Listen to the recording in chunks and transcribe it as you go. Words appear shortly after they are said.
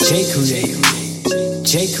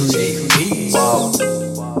Kr38. Wow.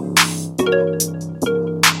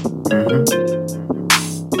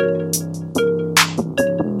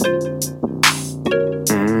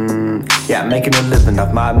 Yeah, I'm making a living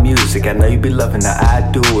off my music. I know you be loving how I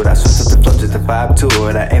do it. I switch up the flow, just the vibe to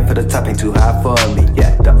it. I aim for the top, ain't too high for me.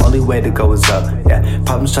 Yeah, the only way to go is up. Yeah,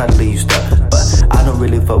 problems try to leave you stuck, but I don't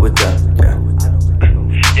really fuck with them.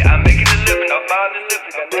 Yeah, I'm making a living off my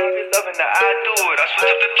music. I know you be loving how I do it. I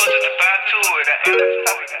switch up the flow, just the vibe to it. I aim for the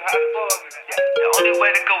top, ain't too high for me. Yeah, the only way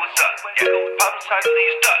to go is up. Yeah, problems try to leave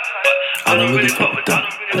you stuck, but I don't really fuck with them.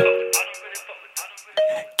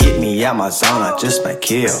 Get me out my zone, I just might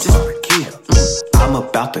kill. I'm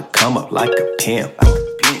about to come up like a pimp.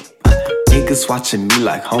 Niggas watching me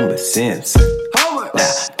like Homer Simpson.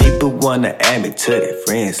 Now, people wanna add me to their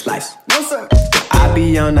friends like, I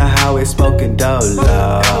be on the highway smoking dolo.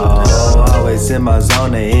 Always in my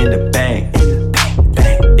zone and in the bank.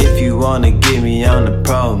 If you wanna get me on the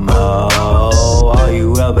promo, all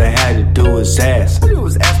you ever had to do was ask.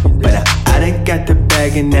 But I done got the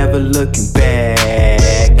bag and never looking back.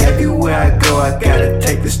 Everywhere I go, I gotta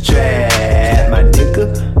take this strap. My nigga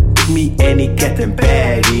with me and he got them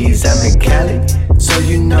baddies. I'm in Cali, so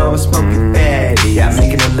you know I'm smoking fatty. I'm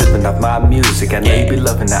making a living off my music. I know you be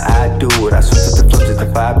loving how I do it. I switch up the flow, just the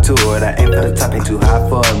vibe to it. I aim for the top, ain't too high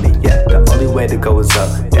for me. Yeah, the only way to go is up.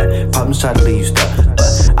 Yeah, problems try to leave you stuck,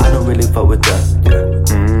 but I don't really fuck with them.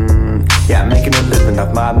 Yeah, I'm making a living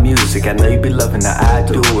off my music. I know you be loving how I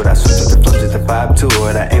do it. I switch up the flow, just the vibe to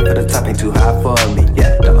it. I aim for the top, ain't too high for me.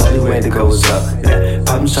 Yeah, the only way to go is up. Yeah,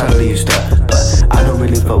 problems try to leave you stuck, but I don't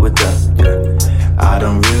really fuck with them. I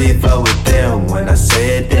don't really fuck with them. When I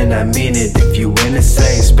say it, then I mean it. If you in the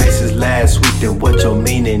same space as last week, then what your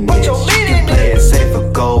meaning is? You can play it safe or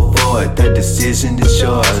go for it. The decision is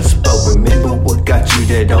yours. But remember what got you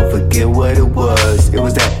there. Don't forget what it was. It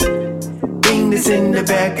was that thing that's in the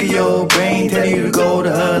back of your brain, tell you to go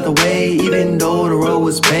the other way. Even though the road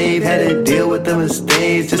was paved, had to deal with the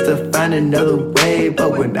mistakes just to find another way.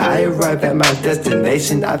 But when I arrive at my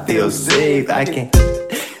destination, I feel safe. I can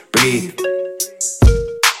breathe.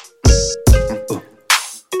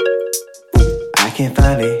 I can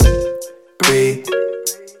finally breathe.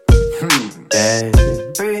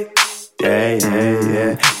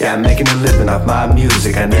 Yeah, I'm making a living off my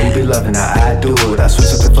music. I know you be loving how I do it. I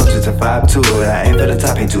switch up the flow, just the vibe to it. I aim for the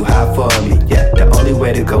top, ain't too high for me. Yeah, the only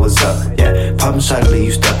way to go is up. Yeah, problems try to leave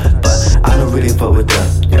you stuck, but I don't really fuck with them.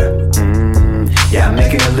 Yeah, I'm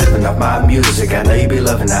making a living off my music. I know you be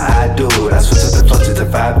loving how I do it. I switch up the flow, just the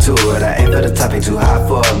vibe to it. I aim for the top, ain't too high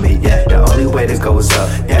for me. Yeah, the only way to go is up.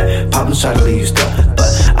 Yeah, problems try to leave you stuck, but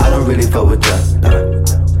I don't really fuck with them.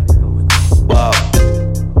 Wow.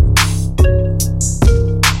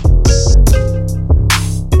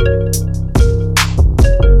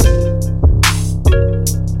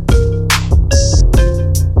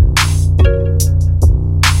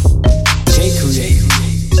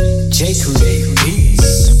 Kr38.